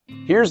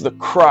here's the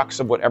crux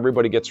of what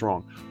everybody gets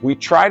wrong. We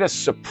try to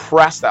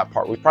suppress that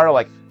part. We try to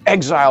like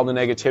exile the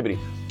negativity,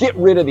 get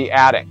rid of the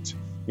addict,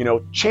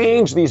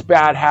 change these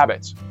bad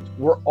habits.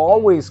 We're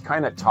always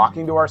kind of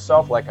talking to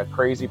ourselves like a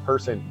crazy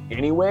person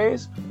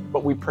anyways,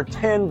 but we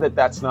pretend that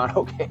that's not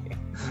okay.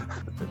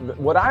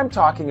 What I'm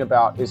talking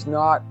about is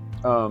not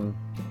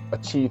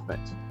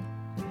achievement.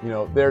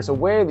 There's a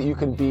way that you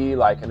can be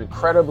like an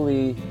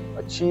incredibly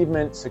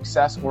achievement,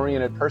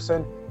 success-oriented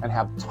person and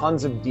have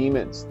tons of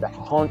demons that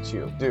haunt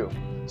you.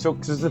 So,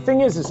 because the thing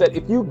is that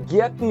if you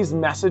get these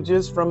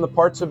messages from the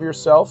parts of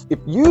yourself, if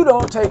you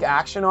don't take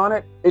action on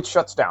it, it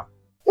shuts down.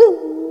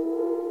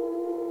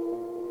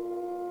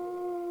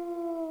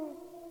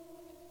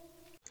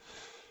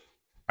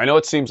 I know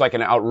it seems like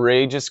an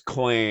outrageous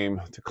claim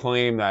to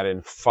claim that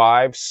in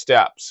 5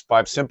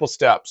 simple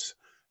steps,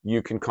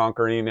 you can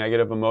conquer any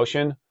negative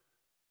emotion.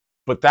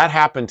 But that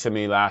happened to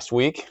me last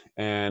week,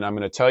 and I'm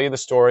going to tell you the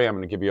story. I'm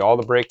going to give you all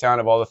the breakdown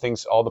of all the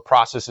things, all the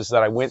processes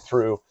that I went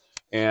through,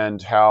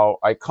 and how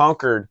I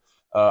conquered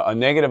a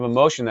negative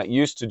emotion that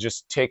used to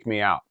just take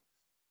me out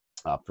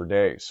for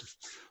days.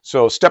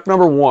 So step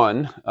number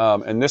 1,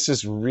 and this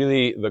is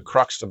really the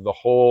crux of the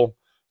whole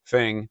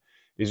thing,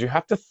 is you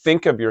have to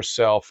think of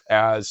yourself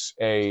as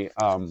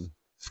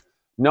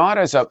not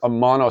as a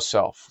mono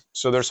self.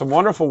 So there's some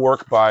wonderful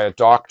work by a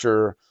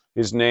doctor.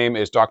 His name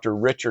is Dr.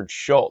 Richard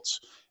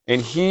Schultz. And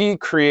he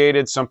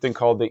created something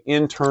called the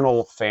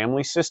internal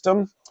family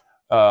system.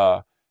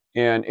 And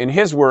in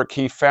his work,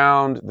 he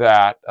found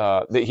that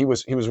he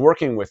was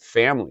working with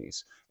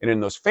families. And in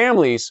those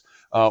families,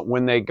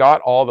 when they got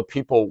all the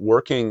people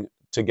working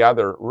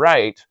together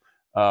right,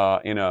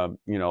 in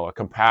a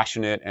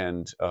compassionate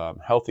and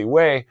healthy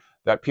way,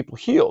 that people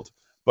healed.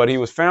 But he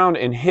was found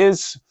in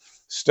his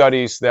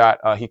studies that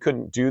he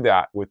couldn't do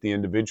that with the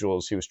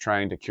individuals he was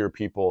trying to cure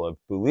people of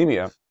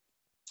bulimia.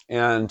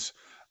 And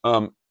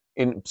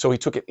so he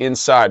took it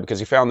inside because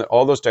he found that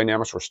all those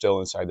dynamics were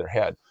still inside their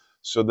head.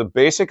 So the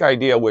basic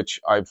idea, which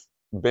I've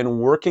been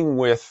working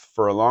with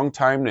for a long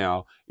time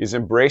now, is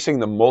embracing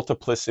the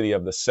multiplicity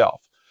of the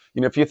self.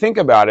 If you think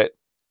about it,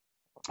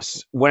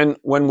 when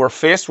we're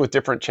faced with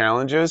different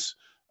challenges,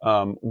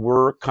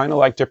 we're kind of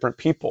like different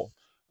people.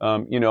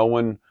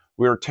 When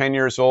we were 10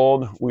 years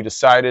old, we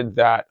decided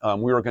that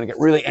we were going to get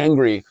really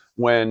angry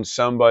when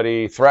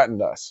somebody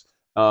threatened us.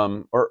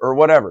 Or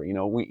whatever,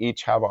 we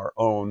each have our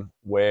own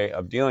way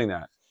of dealing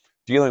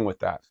with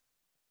that.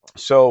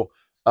 So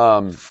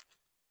a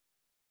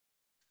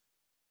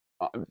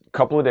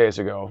couple of days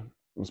ago,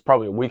 it was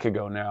probably a week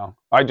ago now,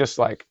 I just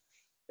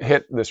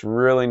hit this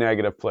really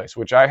negative place,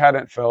 which I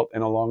hadn't felt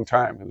in a long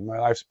time because my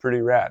life's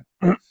pretty rad.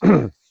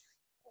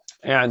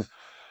 And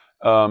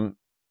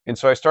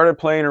so I started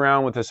playing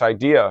around with this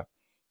idea,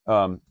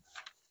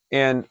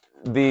 and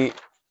the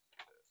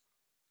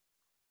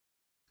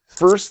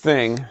first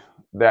thing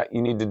that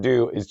you need to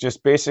do is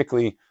just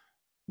basically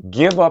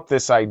give up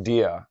this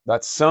idea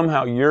that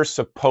somehow you're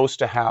supposed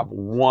to have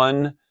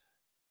one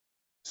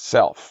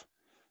self.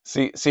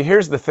 See,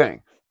 here's the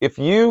thing. If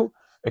you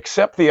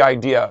accept the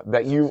idea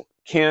that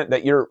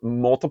that you're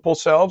multiple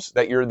selves,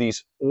 that you're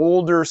these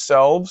older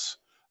selves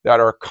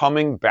that are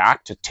coming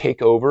back to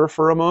take over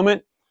for a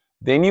moment,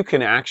 then you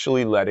can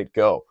actually let it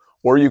go,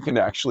 or you can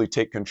actually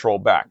take control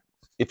back.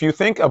 If you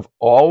think of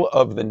all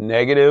of the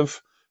negative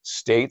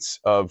states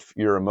of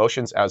your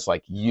emotions as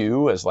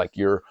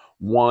your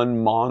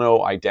one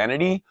mono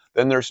identity,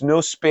 then there's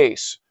no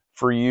space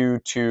for you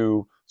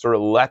to sort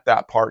of let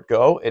that part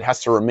go. It has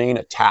to remain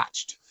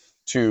attached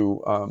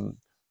to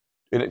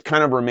it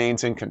kind of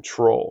remains in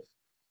control.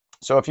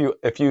 So if you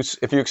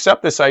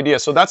accept this idea,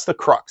 so that's the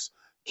crux.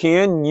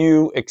 Can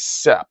you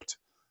accept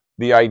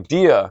the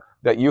idea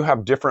that you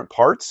have different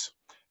parts,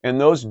 and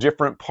those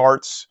different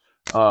parts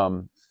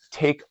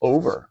take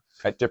over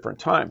at different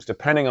times,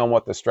 depending on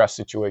what the stress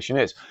situation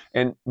is?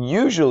 And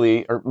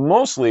usually, or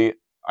mostly,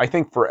 I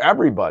think for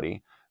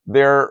everybody,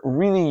 they're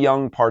really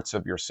young parts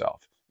of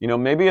yourself.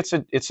 Maybe it's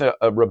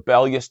a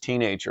rebellious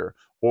teenager,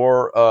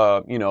 or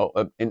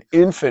an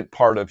infant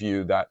part of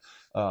you that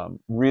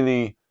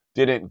really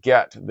didn't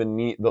get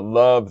the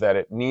love that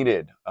it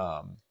needed.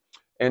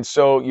 And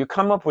so you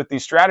come up with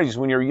these strategies.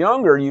 When you're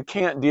younger, you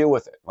can't deal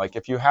with it. Like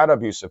if you had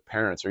abusive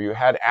parents or you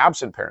had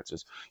absent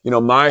parents.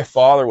 My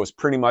father was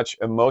pretty much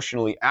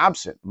emotionally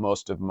absent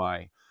most of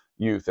my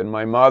youth, and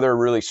my mother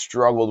really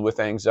struggled with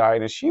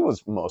anxiety, and she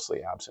was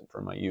mostly absent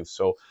from my youth.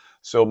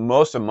 So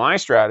most of my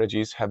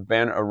strategies have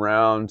been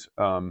around,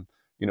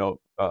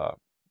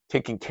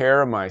 taking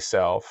care of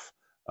myself,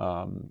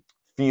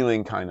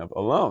 feeling kind of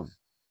alone.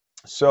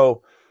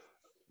 So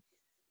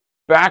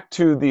back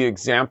to the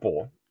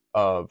example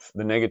of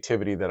the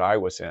negativity that I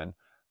was in.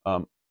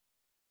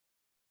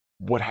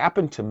 What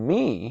happened to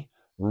me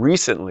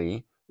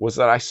recently was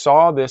that I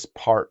saw this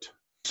part.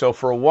 So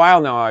for a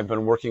while now, I've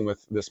been working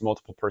with this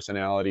multiple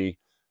personality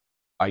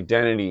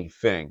identity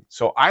thing.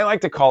 So I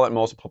like to call it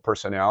multiple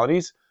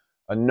personalities,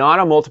 not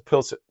a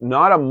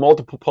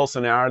multiple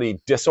personality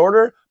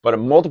disorder, but a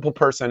multiple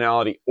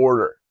personality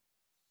order.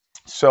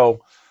 So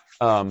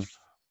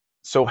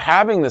So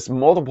having this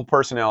multiple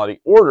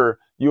personality order,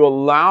 you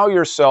allow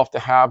yourself to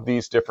have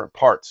these different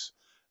parts.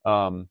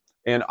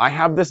 And I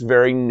have this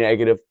very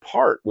negative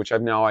part, which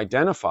I've now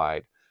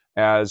identified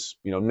as,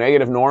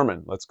 negative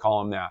Norman. Let's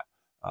call him that.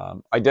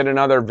 I did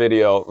another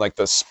video, like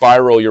the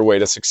Spiral Your Way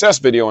to Success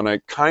video, and I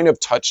kind of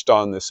touched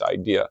on this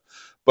idea.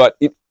 But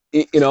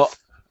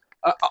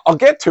I'll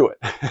get to it.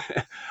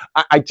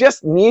 I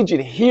just need you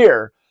to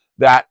hear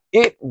that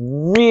it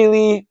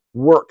really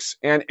works,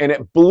 and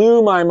it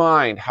blew my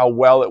mind how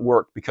well it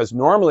worked, because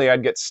normally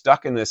I'd get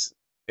stuck in this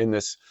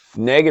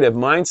negative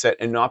mindset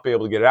and not be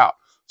able to get it out.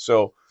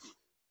 So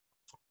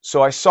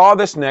I saw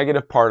this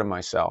negative part of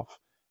myself,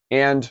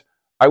 and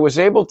I was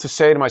able to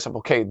say to myself,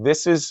 okay,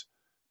 this is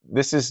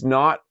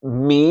not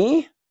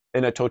me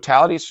in a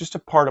totality, it's just a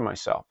part of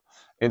myself.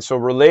 And so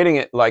relating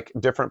it like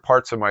different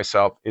parts of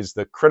myself is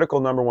the critical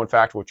number one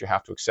factor which you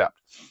have to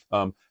accept.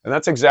 And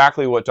that's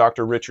exactly what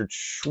Dr. Richard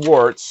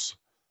Schwartz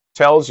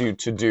tells you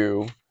to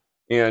do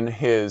in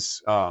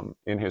his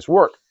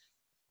work.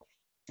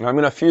 And I'm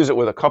going to fuse it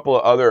with a couple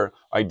of other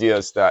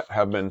ideas that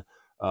have been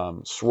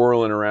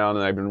swirling around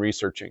and I've been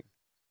researching.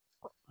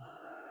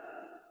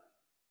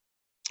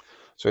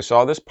 So I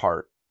saw this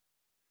part.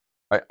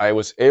 I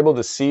was able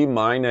to see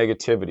my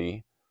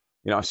negativity.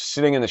 I was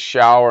sitting in the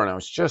shower and I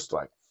was just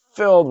like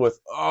filled with,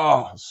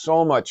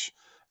 so much.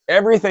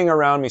 Everything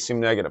around me seemed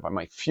negative.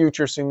 My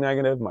future seemed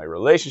negative. My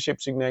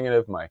relationship seemed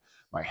negative. My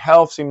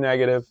health seemed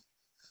negative.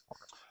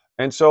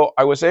 And so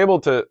I was able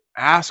to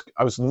ask,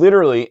 I was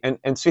literally,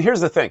 and see,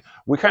 here's the thing.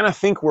 We kind of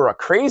think we're a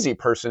crazy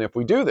person if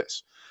we do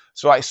this.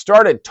 So I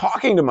started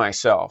talking to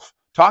myself,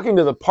 talking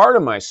to the part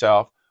of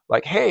myself,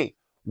 like, hey,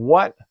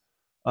 what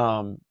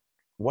do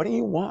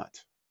you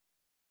want?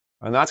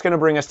 And that's going to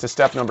bring us to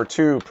step number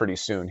 2 pretty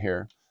soon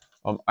here.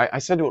 I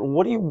said to it,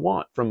 what do you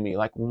want from me?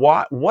 Like,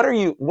 what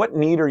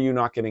need are you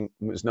not getting,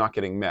 is not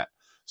getting met?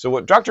 So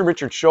what Dr.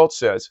 Richard Schwartz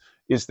says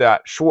is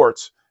that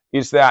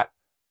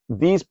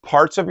these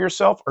parts of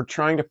yourself are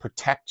trying to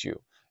protect you,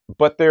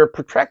 but they're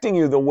protecting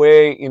you the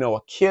way, a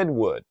kid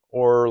would,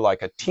 or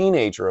like a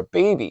teenager, a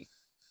baby.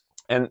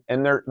 And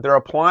they're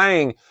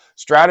applying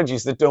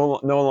strategies that no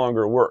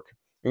longer work.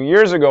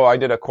 Years ago, I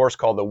did a course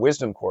called the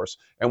Wisdom Course,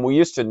 and we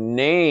used to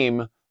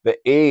name the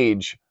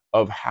age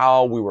of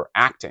how we were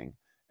acting.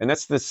 And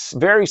that's this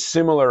very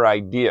similar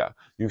idea.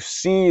 You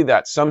see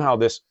that somehow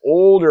this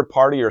older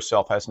part of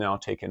yourself has now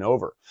taken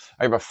over.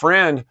 I have a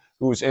friend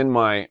who's in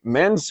my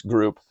men's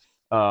group,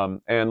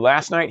 and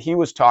last night he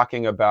was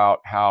talking about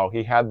how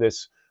he had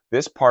this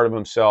part of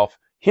himself.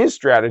 His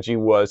strategy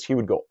was he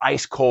would go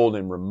ice cold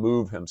and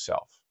remove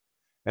himself.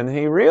 And then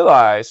he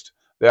realized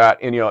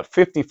that at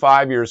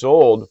 55 years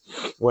old,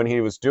 when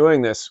he was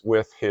doing this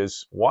with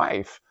his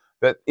wife,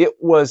 that it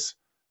was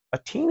a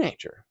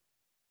teenager.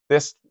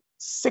 This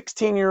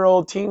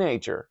 16-year-old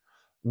teenager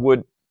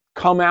would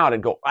come out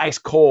and go ice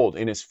cold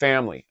in his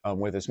family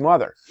with his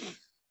mother.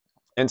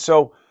 And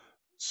so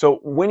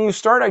when you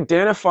start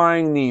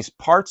identifying these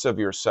parts of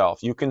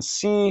yourself, you can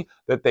see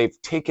that they've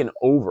taken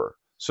over.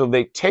 So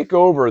they take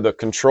over the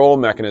control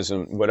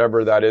mechanism,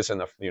 whatever that is, in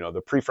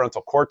the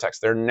prefrontal cortex.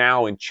 They're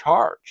now in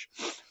charge.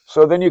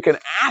 So then you can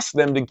ask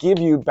them to give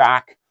you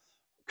back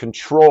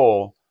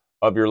control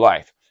of your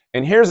life.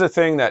 And here's the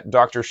thing that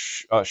Dr.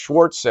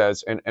 Schwartz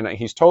says, and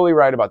he's totally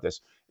right about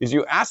this, is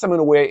you ask them in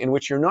a way in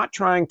which you're not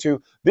trying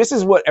to, this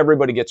is what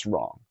everybody gets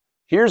wrong.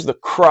 Here's the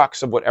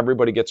crux of what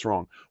everybody gets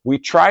wrong. We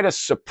try to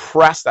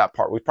suppress that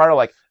part. We try to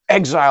like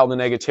exile the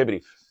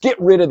negativity,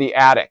 get rid of the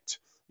addict,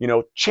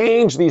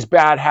 change these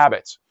bad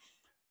habits.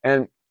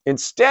 And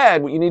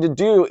instead, what you need to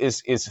do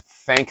is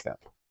thank them,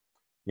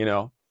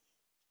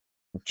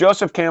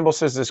 Joseph Campbell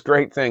says this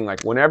great thing,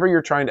 like whenever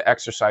you're trying to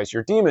exercise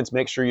your demons,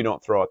 make sure you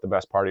don't throw out the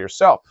best part of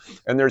yourself.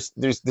 And there's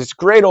this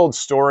great old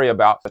story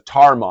about the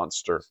tar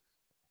monster.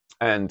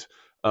 And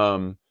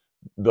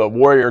the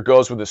warrior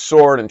goes with his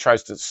sword and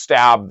tries to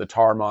stab the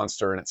tar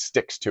monster, and it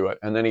sticks to it.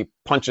 And then he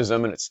punches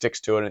him and it sticks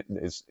to it.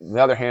 And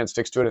the other hand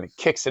sticks to it, and he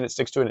kicks it, it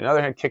sticks to it, and the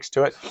other hand kicks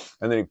to it.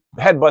 And then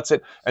he headbutts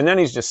it, and then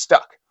he's just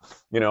stuck,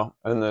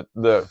 and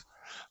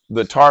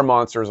the tar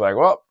monster is like,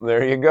 well,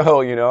 there you go,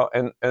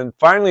 and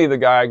finally the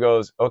guy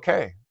goes,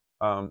 okay,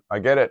 I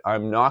get it.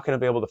 I'm not going to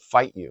be able to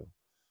fight you.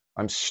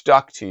 I'm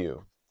stuck to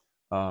you.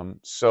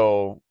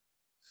 So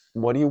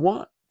what do you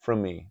want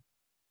from me?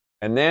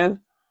 And then,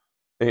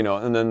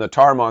 and then the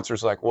tar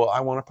monster's like, well,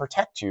 I want to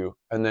protect you.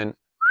 And then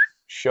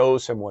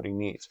shows him what he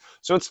needs.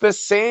 So it's the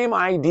same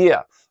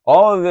idea.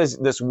 All of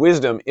this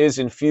wisdom is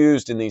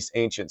infused in these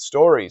ancient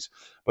stories.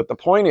 But the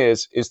point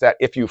is that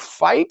if you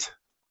fight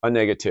a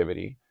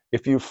negativity,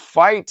 if you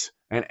fight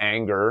an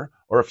anger,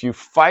 or if you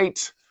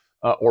fight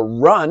or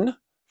run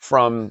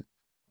from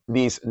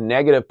these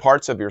negative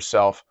parts of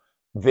yourself,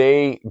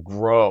 they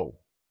grow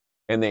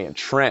and they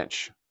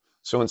entrench.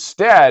 So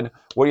instead,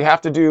 what you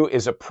have to do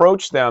is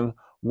approach them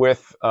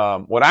with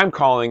what I'm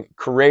calling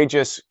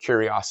courageous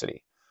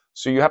curiosity.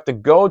 So you have to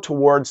go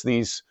towards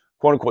these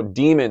quote unquote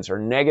demons or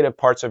negative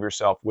parts of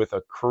yourself with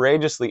a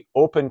courageously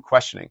open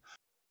questioning.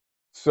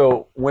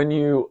 So when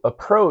you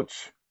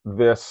approach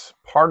this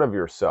part of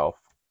yourself,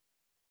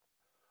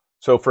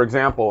 So for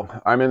example,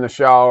 I'm in the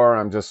shower,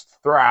 I'm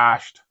just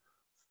thrashed,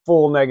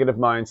 full negative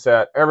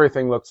mindset,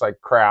 everything looks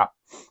like crap.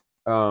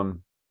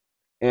 Um,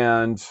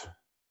 and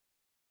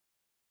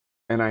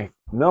I,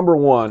 number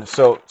one,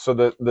 so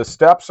the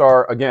steps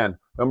are, again,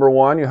 number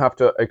one, you have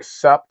to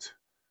accept,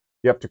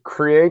 you have to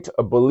create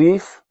a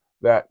belief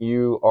that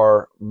you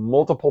are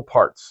multiple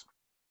parts.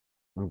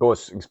 And go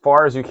as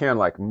far as you can,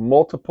 like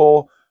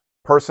multiple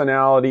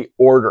personality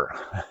order.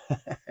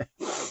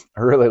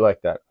 I really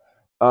like that.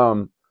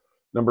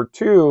 Number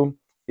two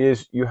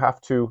is you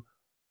have to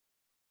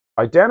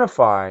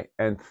identify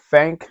and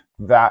thank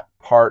that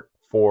part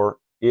for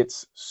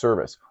its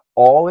service.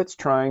 All it's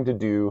trying to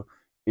do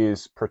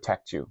is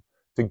protect you,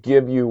 to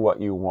give you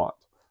what you want.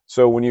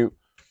 So when you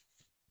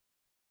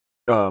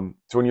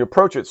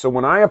approach it, so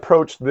when I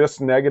approach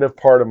this negative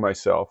part of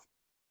myself,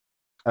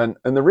 and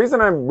the reason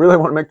I really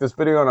want to make this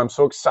video and I'm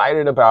so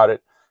excited about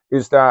it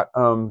is that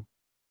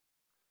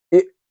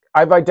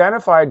I've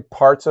identified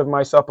parts of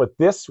myself, but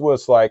this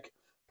was like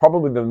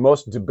probably the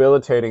most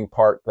debilitating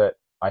part that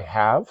I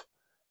have,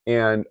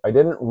 and I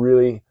didn't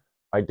really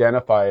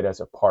identify it as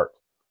a part.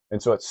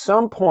 And so at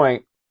some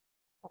point,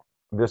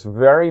 this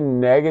very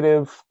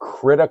negative,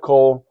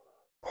 critical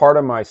part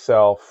of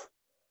myself,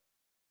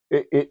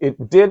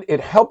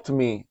 it helped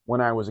me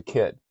when I was a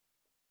kid.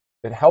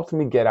 It helped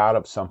me get out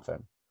of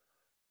something.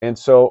 And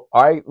so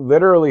I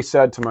literally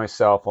said to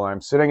myself while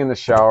I'm sitting in the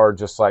shower,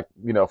 just like,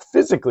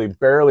 physically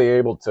barely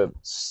able to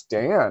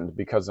stand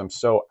because I'm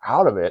so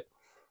out of it.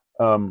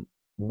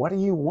 What do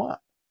you want?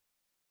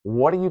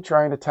 What are you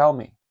trying to tell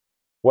me?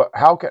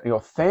 How can,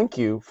 thank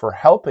you for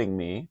helping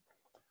me,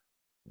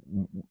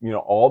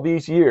 all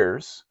these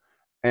years.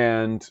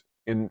 And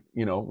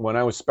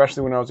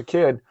especially when I was a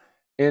kid,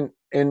 in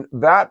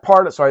that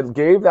part, so I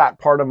gave that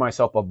part of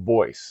myself a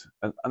voice.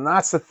 And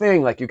that's the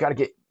thing, like you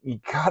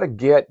gotta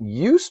get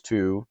used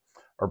to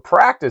or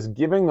practice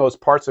giving those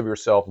parts of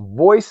yourself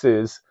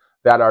voices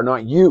that are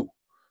not you.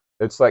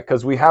 It's like,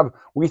 because we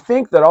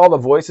think that all the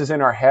voices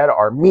in our head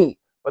are me,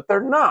 but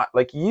they're not.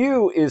 Like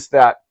you is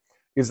that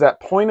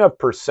point of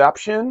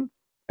perception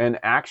and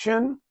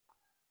action,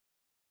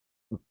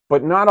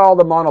 but not all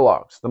the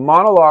monologues. The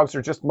monologues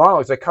are just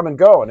monologues. They come and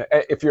go. And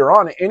if you're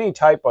on any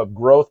type of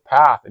growth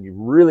path and you've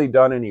really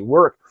done any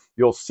work,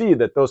 you'll see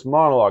that those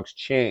monologues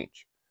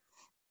change.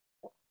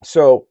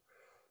 So,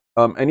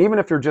 and even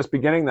if you're just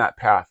beginning that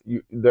path,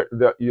 you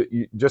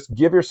just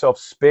give yourself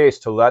space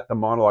to let the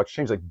monologues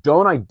change. Like,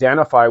 don't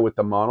identify with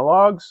the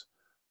monologues,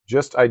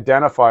 just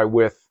identify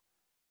with,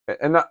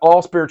 and that,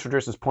 all spiritual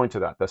traditions point to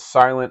that, the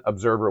silent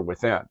observer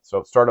within.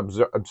 So start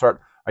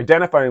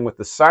identifying with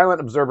the silent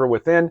observer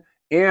within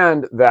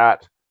and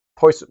that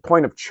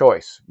point of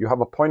choice. You have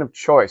a point of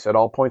choice at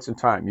all points in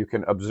time. You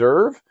can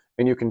observe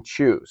and you can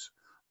choose.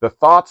 The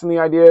thoughts and the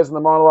ideas and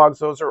the monologues,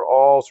 those are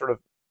all sort of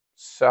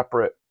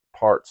separate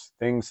parts,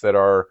 things that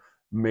are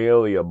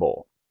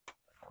malleable.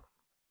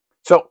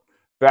 So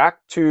back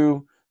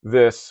to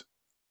this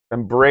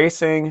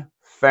embracing,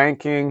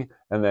 thanking,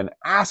 and then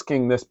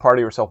asking this part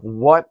of yourself,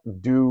 what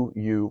do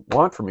you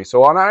want from me?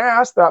 So when I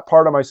asked that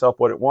part of myself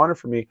what it wanted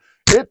from me,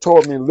 it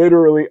told me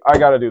literally, I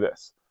got to do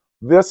this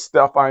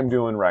stuff I'm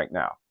doing right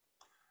now.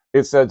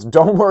 It says,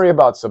 don't worry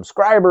about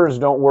subscribers,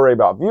 don't worry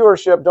about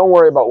viewership, don't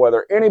worry about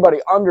whether anybody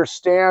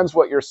understands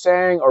what you're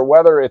saying or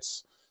whether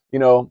it's,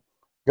 whether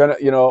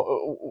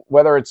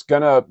it's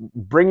gonna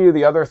bring you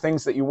the other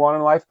things that you want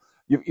in life.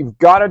 You've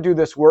got to do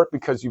this work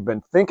because you've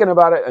been thinking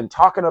about it and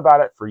talking about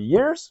it for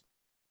years,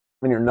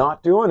 and you're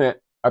not doing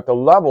it at the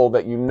level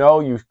that you know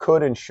you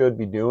could and should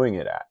be doing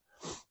it at.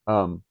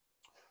 And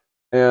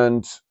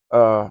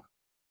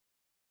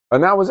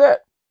that was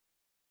it.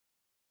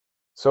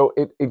 So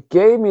it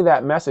gave me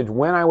that message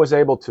when I was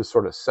able to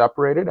sort of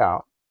separate it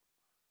out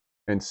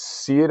and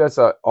see it as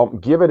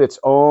give it its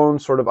own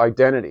sort of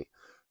identity.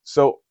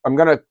 So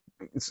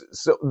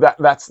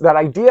that's that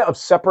idea of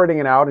separating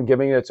it out and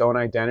giving it its own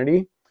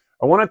identity.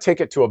 I want to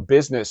take it to a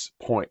business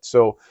point.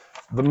 So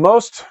one of the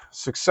most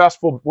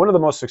successful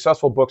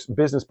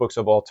business books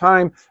of all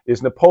time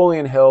is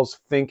Napoleon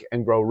Hill's Think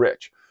and Grow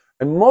Rich.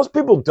 And most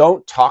people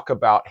don't talk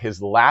about his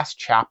last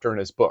chapter in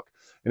his book.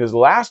 In his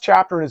last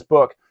chapter in his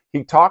book,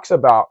 he talks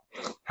about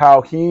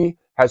how he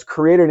has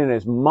created in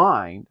his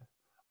mind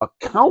a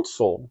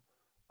council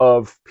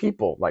of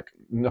people, like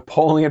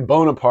Napoleon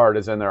Bonaparte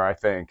is in there, I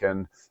think,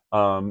 and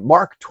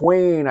Mark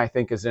Twain, I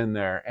think, is in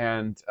there,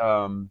 and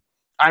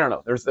I don't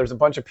know. There's a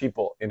bunch of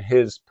people in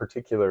his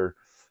particular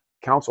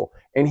council,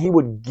 and he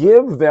would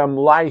give them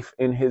life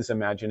in his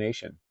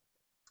imagination,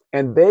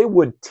 and they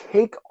would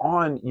take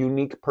on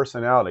unique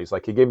personalities.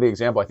 Like he gave the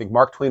example, I think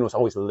Mark Twain was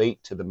always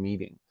late to the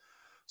meeting.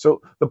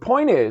 So the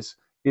point is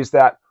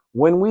that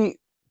when we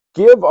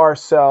give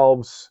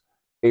ourselves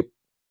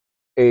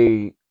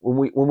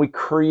when we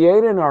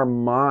create in our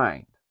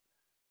mind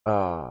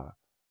a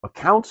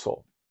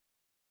council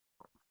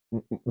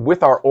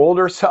with our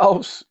older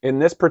selves in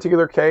this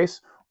particular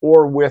case,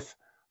 or with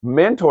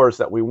mentors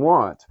that we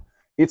want,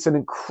 it's an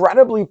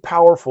incredibly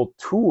powerful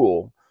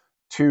tool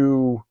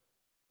to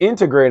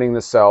integrating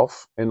the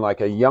self in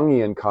like a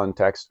Jungian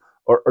context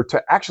or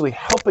to actually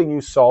helping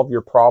you solve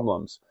your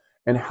problems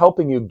and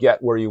helping you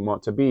get where you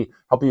want to be,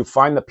 helping you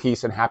find the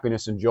peace and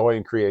happiness and joy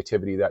and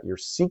creativity that you're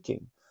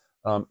seeking.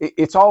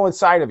 It's all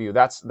inside of you.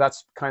 That's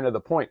kind of the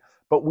point.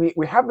 But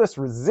we have this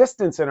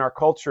resistance in our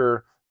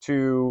culture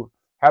to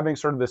having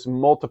sort of this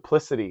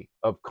multiplicity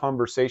of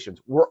conversations.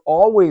 We're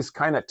always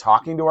kind of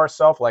talking to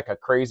ourselves like a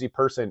crazy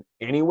person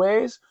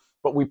anyways,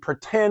 but we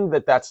pretend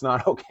that that's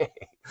not okay.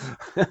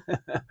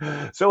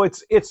 So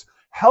it's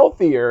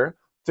healthier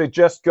to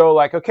just go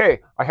like, okay,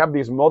 I have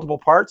these multiple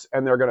parts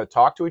and they're going to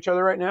talk to each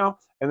other right now.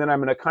 And then I'm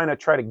going to kind of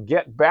try to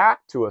get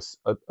back to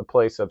a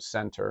place of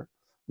center,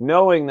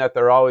 knowing that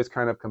they're always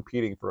kind of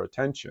competing for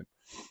attention.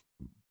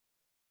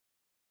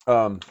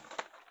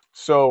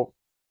 So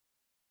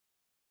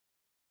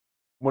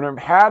when I've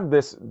had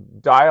this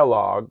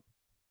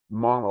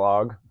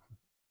monologue,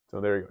 so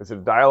there you go. Is it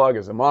a dialogue?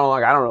 Is it a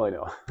monologue? I don't really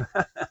know.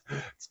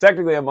 It's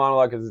technically a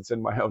monologue because it's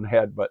in my own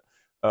head, but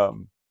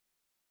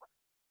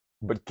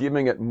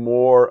giving it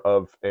more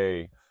of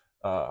a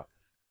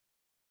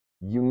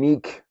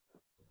unique,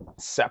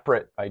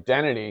 separate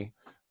identity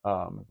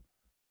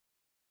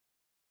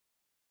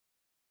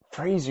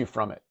frees you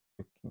from it.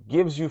 It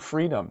gives you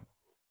freedom.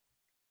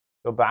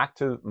 So back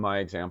to my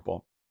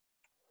example.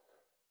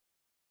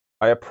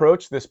 I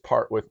approach this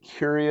part with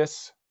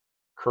curious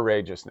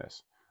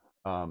courageousness.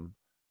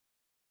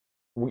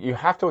 You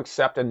have to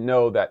accept and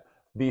know that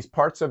these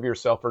parts of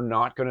yourself are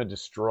not going to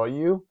destroy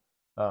you.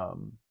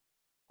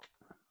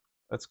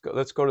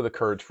 Let's go to the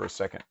courage for a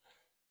second.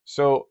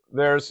 So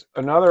there's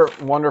another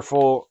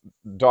wonderful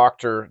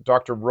doctor,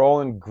 Dr.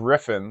 Roland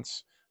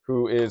Griffiths,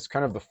 who is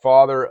kind of the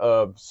father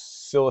of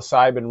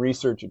psilocybin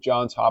research at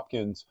Johns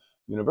Hopkins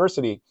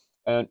University.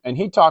 And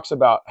he talks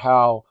about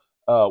how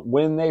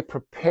when they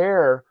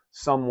prepare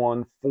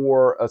someone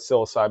for a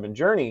psilocybin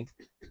journey,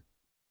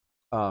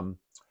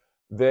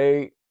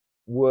 they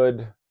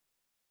would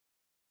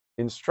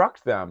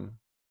instruct them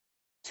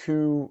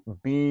to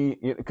be,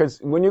 because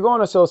when you go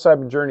on a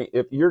psilocybin journey,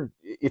 if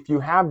you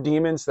have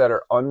demons that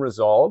are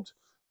unresolved,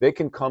 they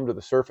can come to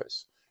the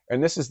surface.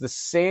 And this is the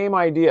same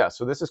idea.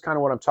 So this is kind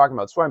of what I'm talking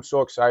about. That's why I'm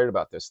so excited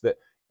about this, that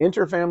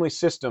interfamily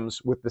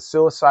systems with the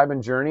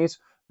psilocybin journeys,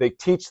 they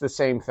teach the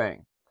same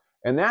thing.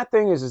 And that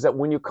thing is that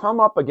when you come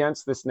up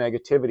against this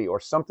negativity or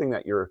something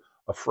that you're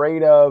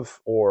afraid of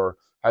or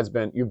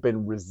you've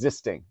been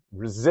resisting,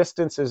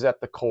 resistance is at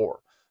the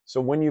core.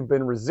 So when you've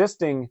been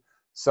resisting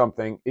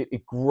something,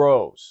 it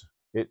grows.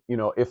 If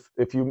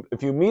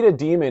you meet a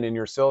demon in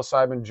your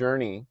psilocybin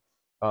journey,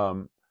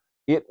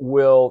 it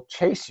will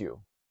chase you,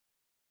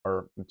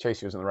 or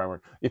chase you isn't the right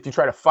word. If you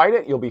try to fight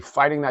it, you'll be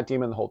fighting that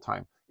demon the whole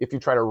time. If you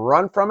try to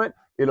run from it,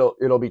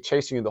 it'll be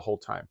chasing you the whole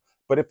time.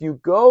 But if you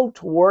go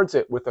towards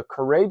it with a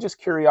courageous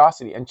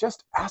curiosity and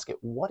just ask it,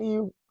 what are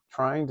you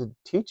trying to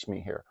teach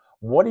me here?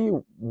 What do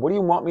you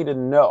want me to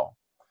know?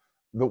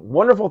 The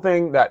wonderful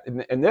thing that,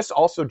 and this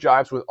also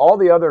jives with all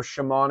the other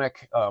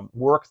shamanic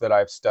work that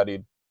I've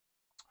studied,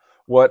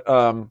 what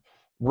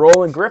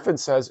Roland Griffin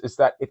says is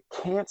that it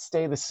can't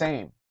stay the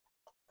same.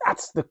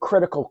 That's the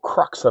critical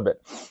crux of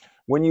it.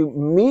 When you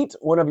meet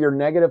one of your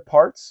negative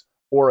parts,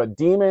 or a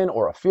demon,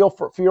 or a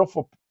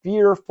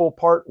fearful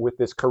part with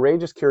this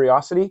courageous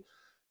curiosity,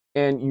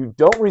 and you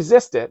don't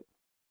resist it,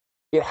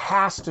 it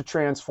has to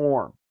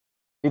transform.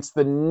 It's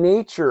the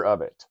nature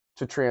of it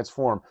to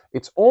transform.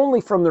 It's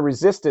only from the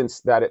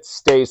resistance that it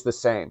stays the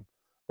same,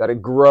 that it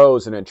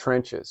grows and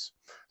entrenches.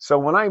 So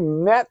when I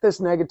met this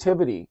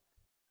negativity,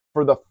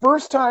 for the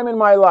first time in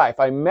my life,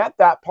 I met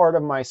that part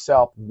of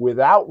myself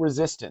without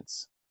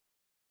resistance.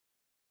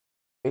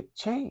 It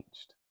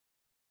changed.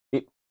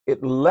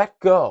 It let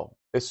go.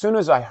 As soon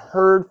as I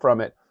heard from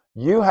it,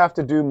 you have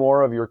to do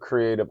more of your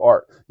creative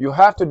art. You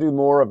have to do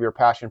more of your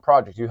passion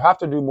project. You have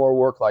to do more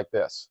work like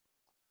this.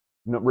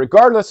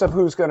 Regardless of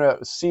who's going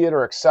to see it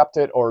or accept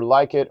it or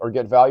like it or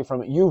get value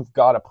from it, you've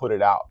got to put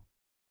it out.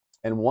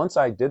 And once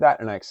I did that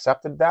and I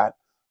accepted that,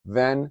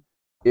 then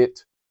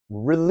it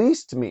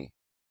released me.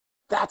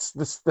 That's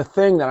the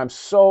thing that I'm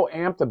so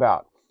amped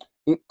about.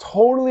 It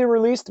totally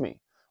released me.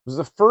 It was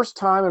the first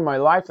time in my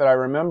life that I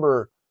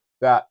remember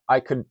that I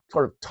could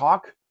sort of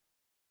talk,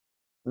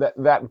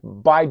 that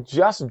by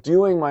just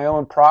doing my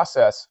own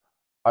process,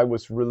 I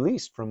was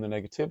released from the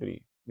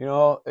negativity.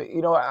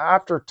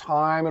 After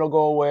time it'll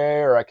go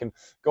away, or I can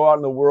go out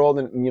in the world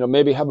and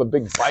maybe have a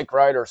big bike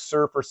ride or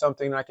surf or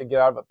something and I could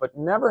get out of it. But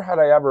never had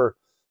I ever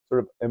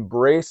sort of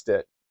embraced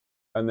it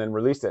and then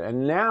released it.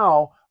 And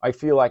now I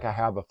feel like I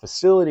have a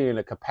facility and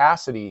a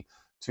capacity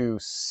to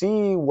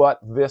see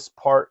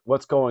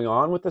what's going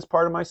on with this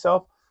part of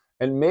myself,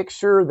 and make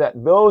sure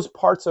that those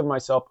parts of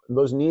myself,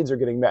 those needs are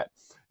getting met.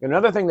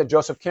 Another thing that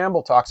Joseph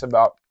Campbell talks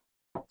about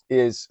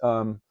is,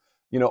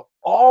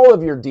 all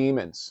of your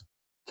demons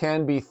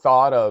can be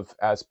thought of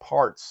as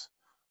parts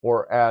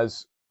or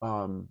as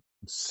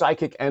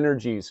psychic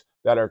energies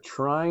that are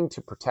trying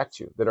to protect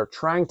you, that are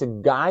trying to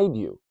guide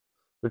you.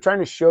 They're trying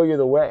to show you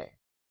the way.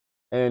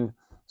 And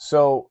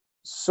so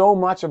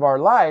much of our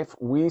life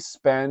we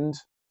spend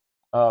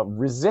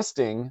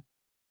resisting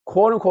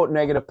quote unquote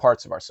negative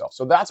parts of ourselves.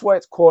 So that's why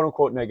it's quote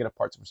unquote negative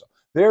parts of yourself.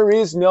 There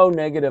is no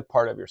negative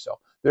part of yourself.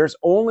 There's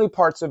only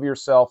parts of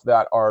yourself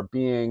that are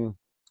being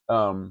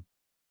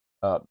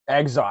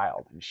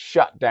exiled and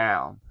shut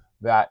down,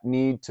 that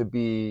need to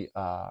be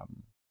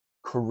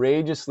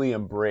courageously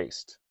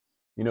embraced.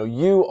 You know,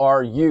 you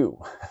are you.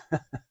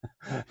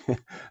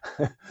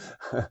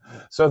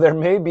 So there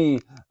may be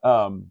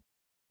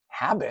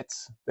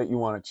habits that you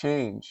want to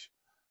change,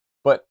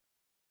 but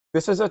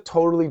this is a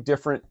totally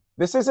different,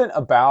 this isn't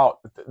about,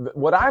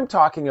 what I'm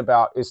talking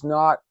about is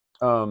not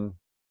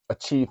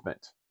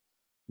achievement.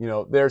 You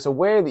know, there's a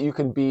way that you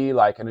can be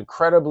like an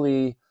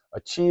incredibly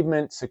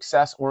achievement,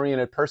 success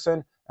oriented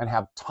person and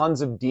have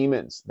tons of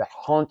demons that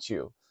haunt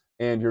you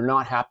and you're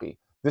not happy.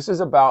 This is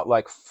about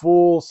like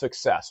full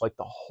success, like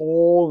the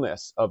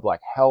wholeness of like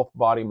health,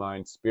 body,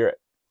 mind, spirit.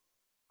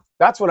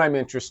 That's what I'm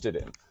interested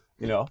in,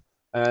 you know.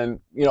 And,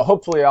 you know,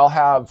 hopefully I'll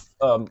have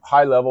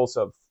high levels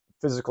of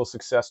physical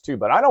success too,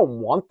 but I don't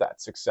want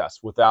that success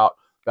without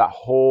that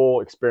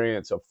whole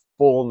experience of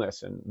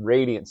fullness and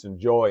radiance and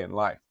joy in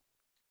life.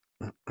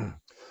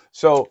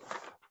 So,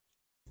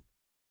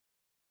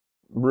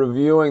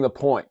 reviewing the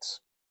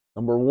points.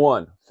 Number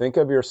one, think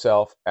of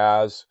yourself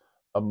as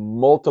a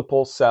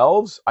multiple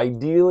selves,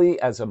 ideally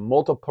as a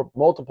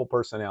multiple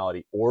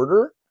personality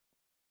order,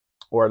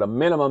 or at a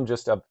minimum,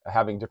 just of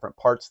having different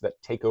parts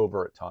that take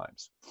over at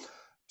times.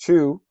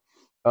 Two,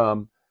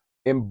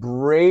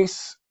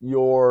 embrace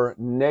your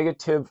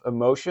negative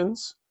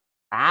emotions.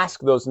 Ask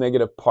those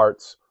negative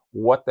parts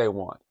what they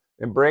want.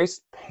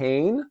 Embrace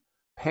pain.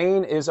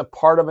 Pain is a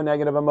part of a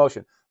negative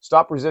emotion.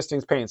 Stop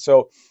resisting pain.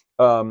 So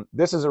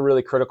this is a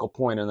really critical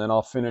point, and then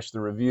I'll finish the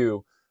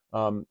review.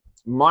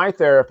 My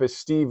therapist,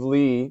 Steve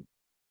Lee,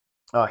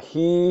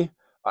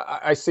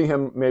 I see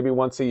him maybe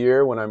once a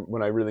year when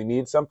I really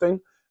need something.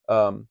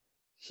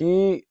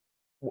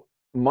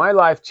 My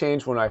life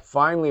changed when I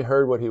finally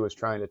heard what he was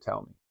trying to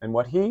tell me. And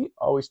what he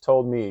always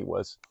told me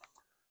was,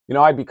 you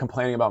know, I'd be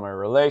complaining about my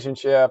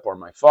relationship or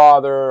my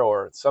father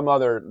or some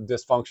other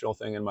dysfunctional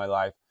thing in my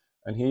life.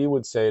 And he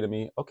would say to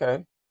me,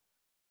 okay,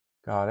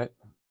 got it.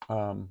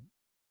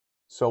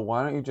 So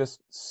why don't you just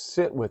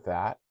sit with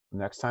that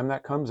next time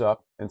that comes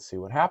up and see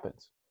what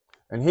happens?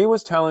 And he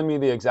was telling me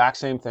the exact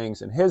same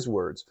things in his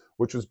words,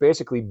 which was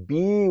basically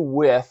be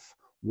with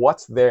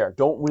what's there.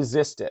 Don't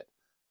resist it.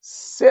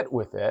 Sit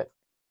with it.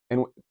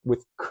 And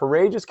with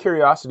courageous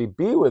curiosity,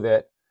 be with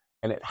it,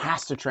 and it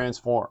has to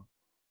transform.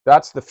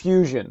 That's the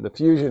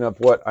fusion of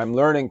what I'm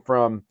learning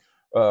from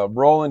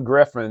Roland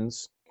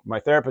Griffins, my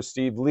therapist,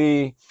 Steve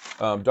Lee,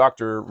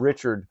 Dr.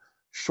 Richard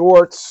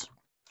Schwartz,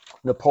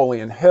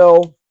 Napoleon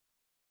Hill.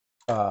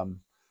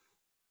 When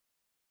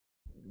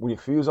you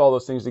fuse all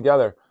those things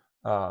together,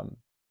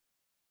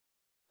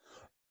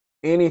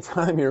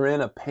 anytime you're in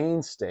a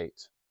pain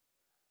state,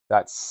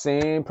 that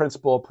same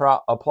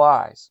principle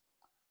applies.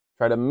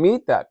 Try to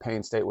meet that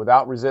pain state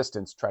without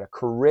resistance. Try to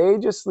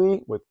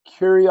courageously, with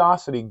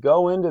curiosity,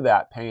 go into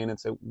that pain and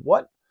say,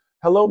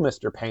 hello,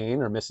 Mr.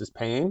 Pain or Mrs.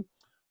 Pain,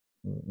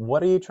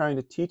 what are you trying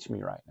to teach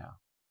me right now?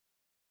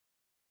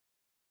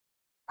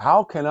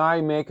 How can I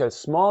make a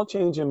small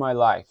change in my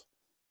life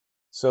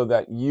so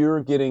that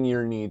you're getting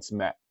your needs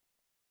met?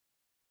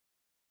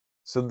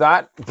 So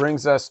that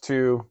brings us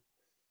to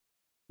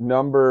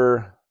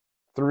number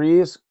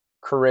 3 is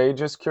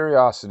courageous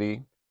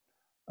curiosity.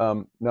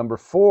 Number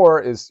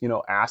 4 is, you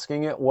know,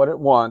 asking it what it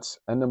wants.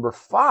 And number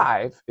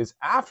 5 is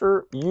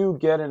after you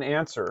get an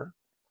answer,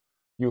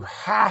 you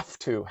have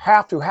to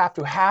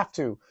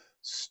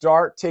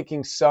start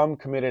taking some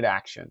committed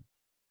action.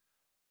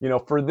 You know,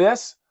 for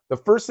this, the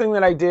first thing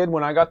that I did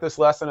when I got this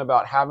lesson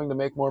about having to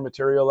make more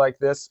material like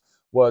this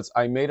was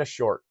I made a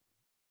short.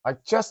 I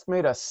just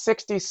made a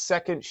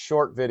 60-second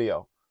short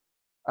video.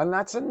 And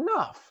that's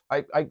enough.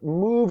 I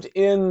moved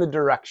in the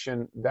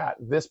direction that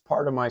this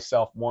part of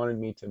myself wanted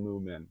me to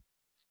move in.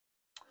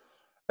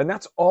 And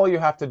that's all you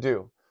have to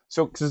do.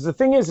 So, because the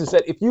thing is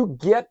that if you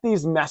get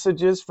these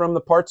messages from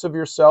the parts of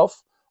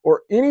yourself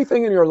or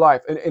anything in your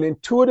life,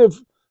 the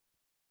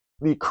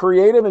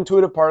creative,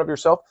 intuitive part of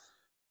yourself,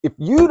 if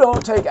you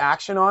don't take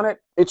action on it,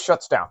 it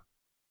shuts down.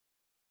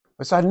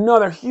 It's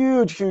another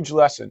huge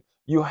lesson.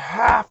 You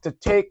have to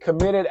take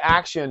committed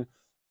action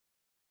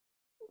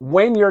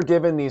when you're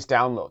given these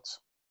downloads,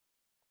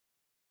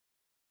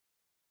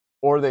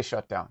 or they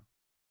shut down.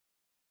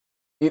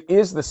 It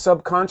is the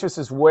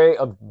subconscious's way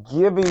of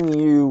giving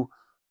you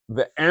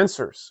the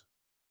answers,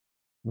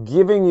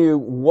 giving you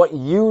what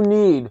you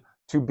need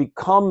to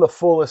become the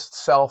fullest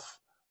self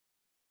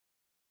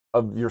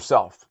of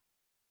yourself.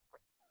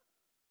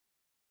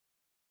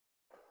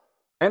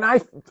 And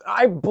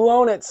I've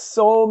blown it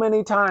so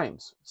many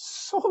times.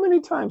 So many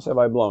times have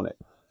I blown it.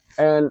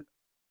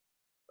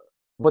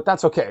 But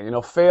that's okay. You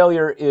know,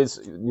 failure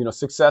is, you know,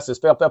 success is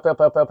fail,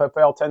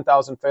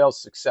 10,000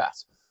 fails,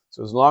 success.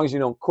 So as long as you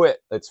don't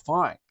quit, it's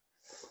fine.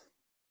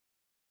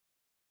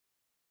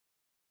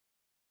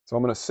 So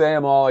I'm going to say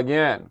them all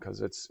again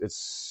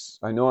because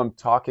I know I'm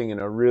talking in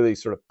a really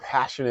sort of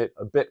passionate,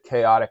 a bit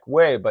chaotic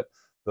way, but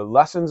the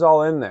lesson's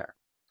all in there.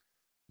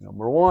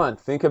 Number one,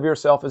 think of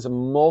yourself as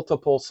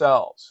multiple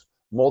selves,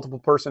 multiple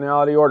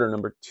personality order.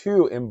 Number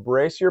two,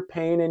 embrace your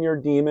pain and your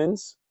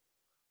demons.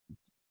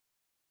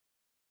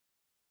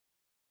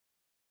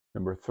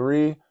 Number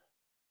three,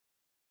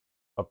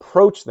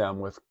 approach them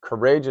with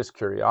courageous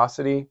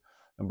curiosity.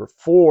 Number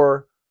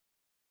four,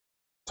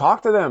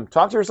 talk to them.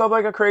 Talk to yourself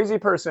like a crazy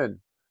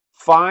person.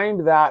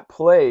 Find that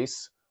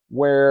place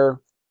where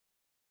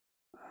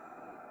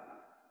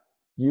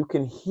you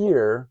can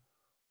hear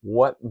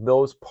what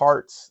those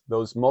parts,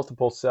 those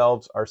multiple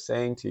selves are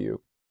saying to you.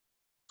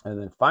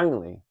 And then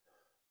finally,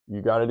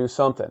 you got to do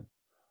something.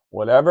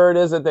 Whatever it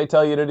is that they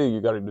tell you to do,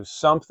 you got to do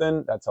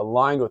something that's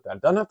aligned with that.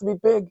 It doesn't have to be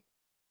big.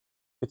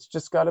 It's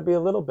just got to be a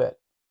little bit.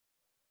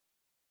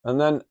 And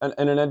then,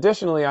 and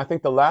additionally, I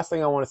think the last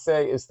thing I want to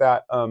say is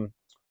that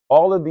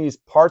all of these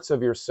parts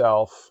of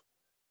yourself,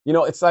 you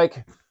know, it's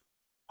like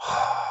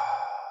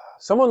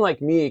someone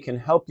like me can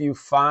help you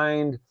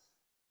find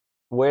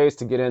ways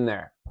to get in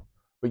there,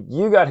 but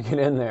you got to get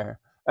in there.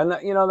 And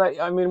that, you know,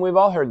 that, I mean, we've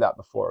all heard that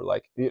before.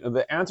 Like, you know,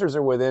 the answers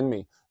are within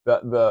me.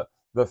 The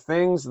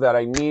things that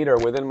I need are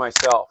within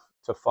myself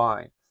to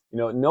find. You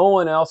know, no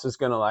one else is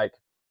going to like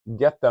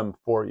get them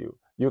for you.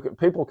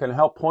 People can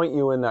help point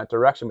you in that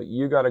direction, but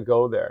you got to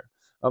go there.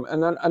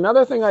 And then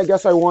another thing I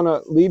guess I want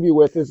to leave you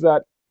with is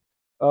that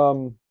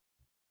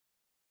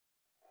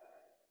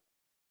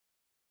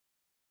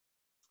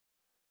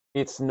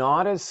it's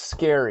not as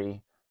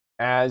scary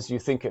as you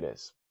think it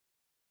is.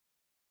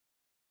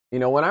 You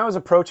know, when I was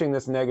approaching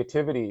this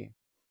negativity,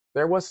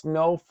 there was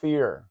no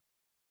fear.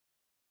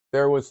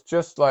 There was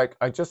just like,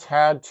 I just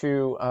had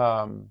to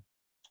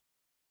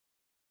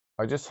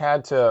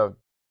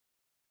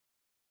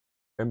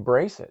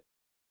embrace it.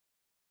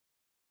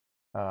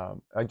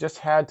 I just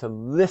had to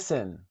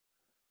listen.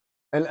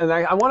 And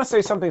I want to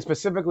say something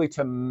specifically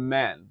to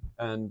men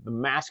and the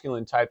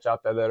masculine types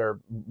out there that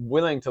are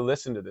willing to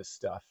listen to this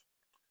stuff.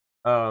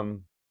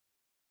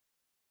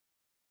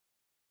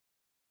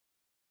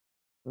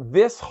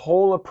 This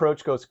whole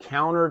approach goes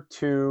counter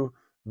to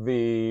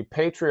the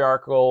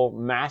patriarchal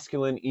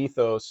masculine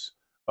ethos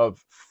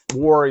of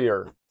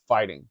warrior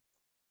fighting.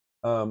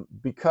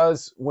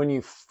 Because when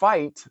you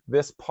fight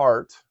this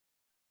part,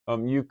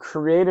 you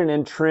create an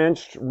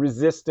entrenched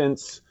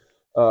resistance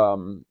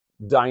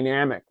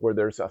dynamic where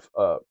there's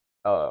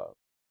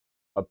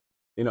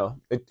you know,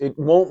 it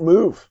won't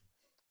move.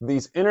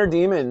 These inner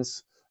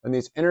demons and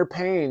these inner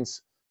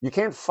pains, you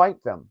can't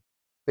fight them.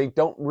 They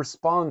don't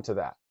respond to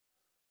that.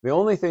 The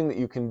only thing that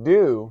you can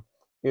do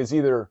is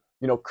either,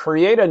 you know,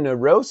 create a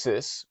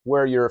neurosis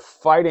where you're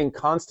fighting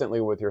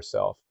constantly with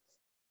yourself,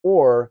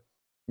 or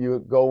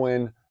you go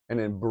in and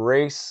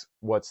embrace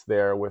what's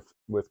there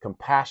with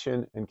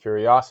compassion and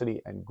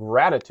curiosity and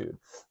gratitude.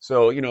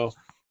 So, you know,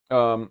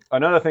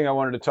 another thing I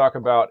wanted to talk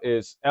about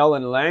is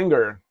Ellen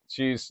Langer.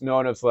 She's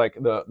known as like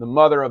the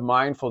mother of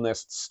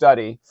mindfulness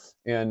study,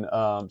 and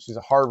she's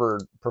a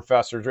Harvard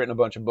professor. She's written a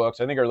bunch of books.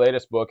 I think her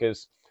latest book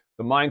is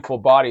The Mindful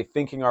Body,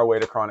 Thinking Our Way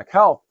to Chronic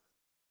Health.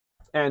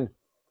 And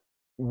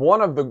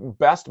one of the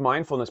best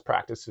mindfulness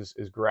practices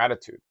is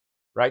gratitude,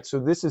 right? So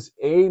this is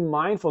a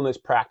mindfulness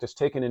practice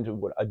taken into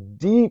what, a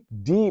deep,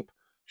 deep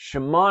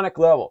shamanic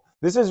level.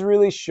 This is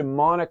really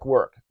shamanic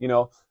work, you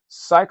know,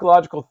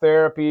 psychological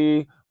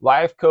therapy,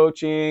 life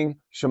coaching,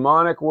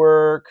 shamanic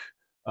work,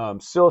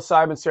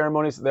 psilocybin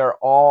ceremonies. They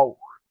all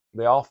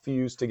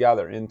fuse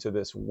together into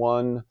this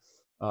one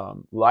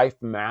life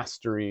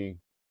mastery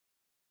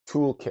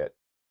toolkit.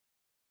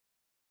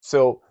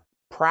 So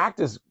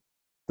practice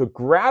the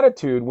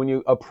gratitude when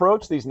you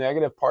approach these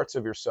negative parts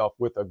of yourself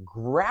with a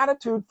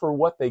gratitude for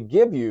what they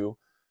give you.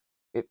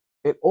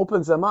 It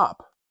opens them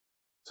up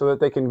so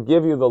that they can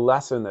give you the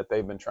lesson that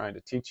they've been trying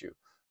to teach you.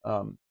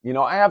 You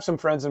know, I have some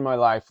friends in my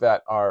life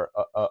that are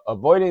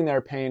avoiding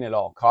their pain at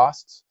all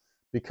costs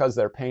because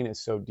their pain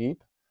is so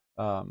deep.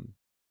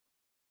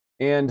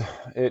 And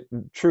it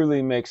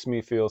truly makes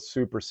me feel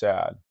super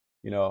sad.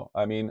 You know,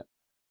 I mean,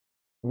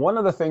 one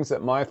of the things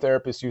that my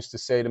therapist used to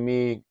say to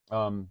me,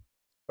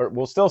 or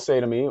will still say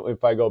to me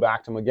if I go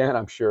back to him again,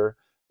 I'm sure,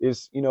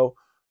 is, you know,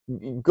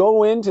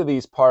 go into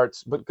these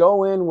parts, but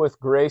go in with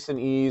grace and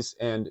ease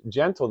and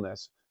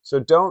gentleness. So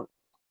don't,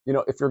 you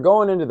know, if you're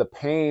going into the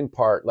pain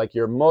part, like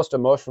your most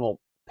emotional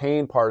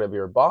pain part of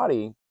your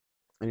body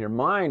and your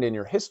mind and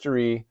your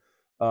history,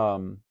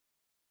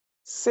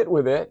 sit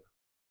with it.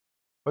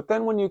 But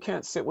then when you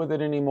can't sit with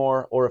it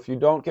anymore, or if you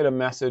don't get a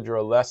message or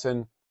a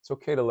lesson, it's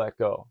okay to let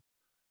go.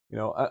 You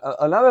know,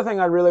 another thing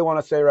I really want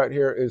to say right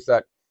here is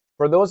that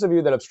for those of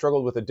you that have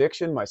struggled with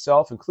addiction,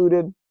 myself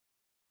included,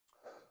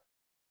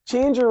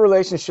 change your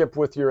relationship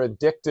with your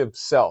addictive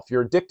self,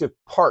 your addictive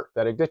part,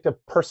 that addictive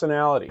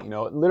personality. You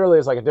know, it literally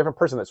is like a different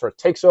person that sort of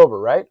takes over,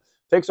 right?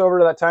 Takes over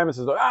to that time and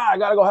says, I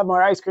got to go have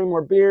more ice cream,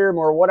 more beer,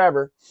 more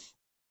whatever.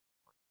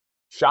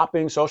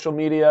 Shopping, social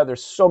media,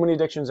 there's so many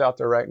addictions out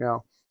there right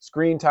now.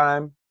 Screen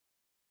time.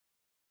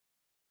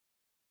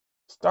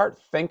 Start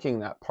thanking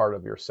that part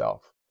of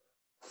yourself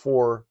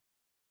for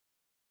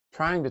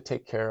trying to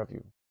take care of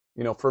you.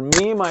 You know, for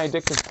me, my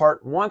addictive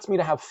part wants me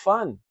to have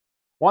fun.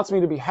 wants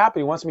me to be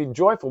happy, wants me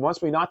joyful,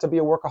 wants me not to be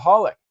a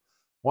workaholic,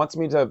 wants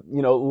me to,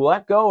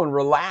 let go and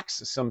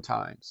relax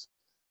sometimes.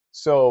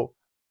 So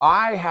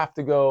I have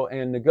to go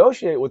and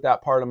negotiate with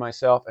that part of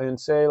myself and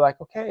say, like,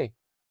 okay,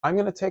 I'm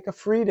going to take a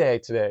free day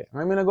today.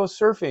 I'm going to go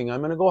surfing. I'm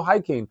going to go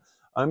hiking.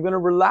 I'm going to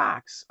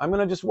relax. I'm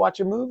going to just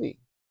watch a movie.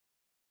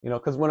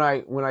 Because when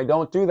I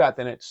don't do that,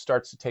 then it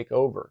starts to take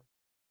over.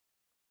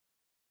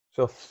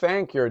 So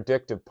thank your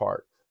addictive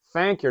part.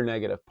 Thank your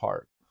negative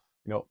part.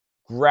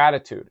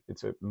 Gratitude.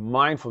 It's a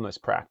mindfulness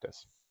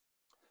practice.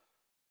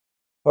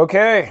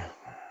 Okay.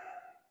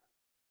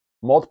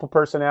 Multiple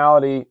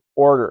personality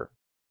order.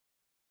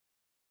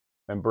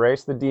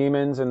 Embrace the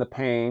demons and the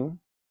pain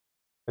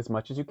as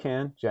much as you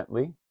can,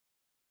 gently.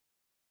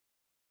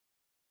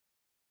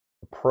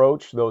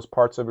 Approach those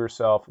parts of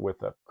yourself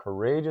with a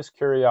courageous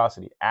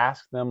curiosity.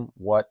 Ask them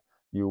what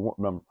you want.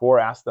 Number 4,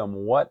 ask them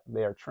what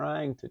they are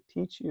trying to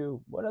teach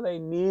you. What do they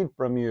need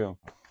from you?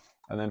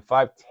 And then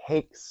 5,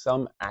 take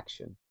some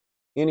action.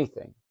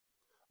 Anything.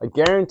 I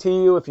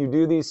guarantee you, if you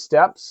do these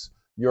steps,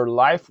 your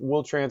life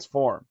will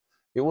transform.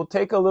 It will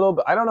take a little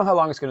bit. I don't know how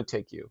long it's going to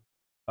take you.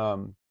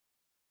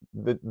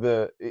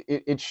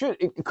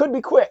 It could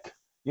be quick.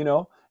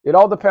 It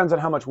all depends on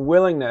how much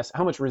willingness,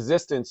 how much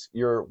resistance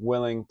you're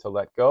willing to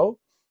let go,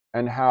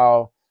 and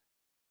how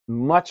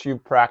much you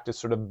practice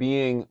sort of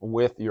being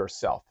with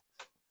yourself.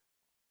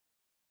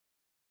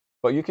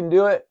 But you can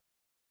do it.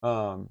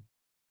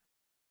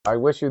 I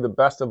wish you the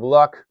best of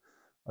luck.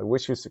 I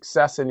wish you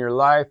success in your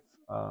life.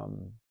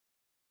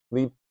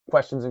 Leave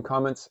questions and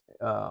comments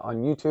on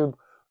YouTube.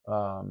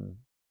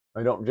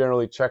 I don't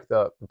generally check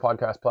the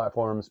podcast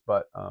platforms,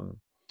 but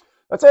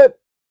that's it.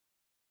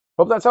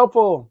 Hope that's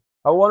helpful.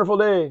 Have a wonderful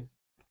day.